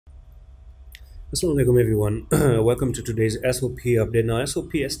Assalamualaikum everyone. Welcome to today's SOP update. Now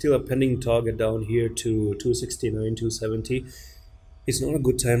SOP is still a pending target down here to 269, 270. It's not a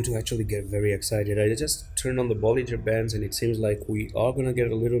good time to actually get very excited. I just turned on the Bollinger Bands and it seems like we are going to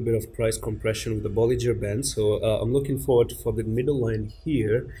get a little bit of price compression with the Bollinger Bands. So I'm looking forward for the middle line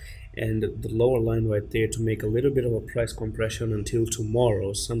here and the lower line right there to make a little bit of a price compression until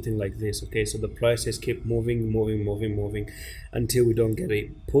tomorrow, something like this. Okay, so the prices keep moving until we don't get a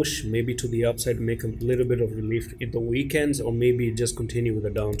push, maybe to the upside, make a little bit of relief in the weekends, or maybe just continue with the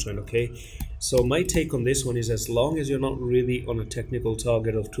downtrend. Okay, so my take on this one is, as long as you're not really on a technical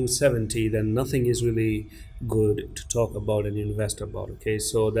target of 270, then nothing is really good to talk about and invest about. Okay,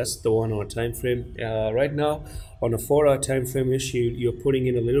 so that's the 1 hour time frame. Right now on a 4 hour time frame issue, you're putting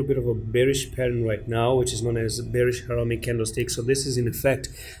in a little bit of a bearish pattern right now, which is known as bearish harami candlestick. So this is in effect,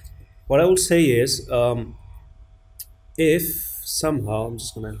 what I would say is, if somehow, I'm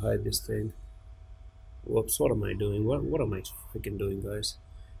just gonna hide this thing. Whoops, what am I doing? What am I freaking doing, guys?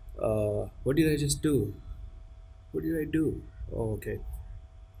 What did I just do? What did I do? Oh, okay.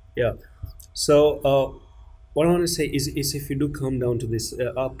 Yeah. So what I want to say is if you do come down to this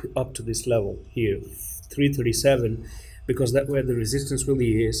up to this level here, 337, because that's where the resistance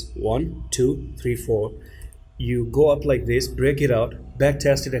really is. 1, 2, 3, 4. You go up like this, break it out, back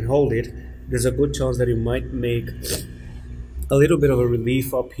test it, and hold it. There's a good chance that you might make a little bit of a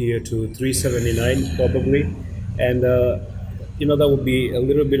relief up here to 379 probably, and that would be a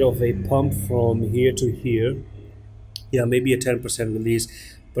little bit of a pump from here to here. Yeah, maybe a 10% release.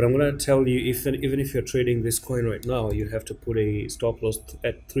 But I'm gonna tell you, if even if you're trading this coin right now, you have to put a stop loss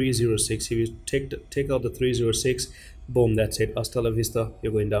at 306. If you take out the 306, boom, that's it. Hasta la vista,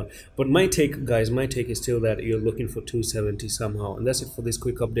 you're going down. But my take, guys, my take is still that you're looking for 270 somehow. And that's it for this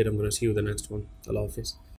quick update. I'm gonna see you in the next one. Allah Hafiz.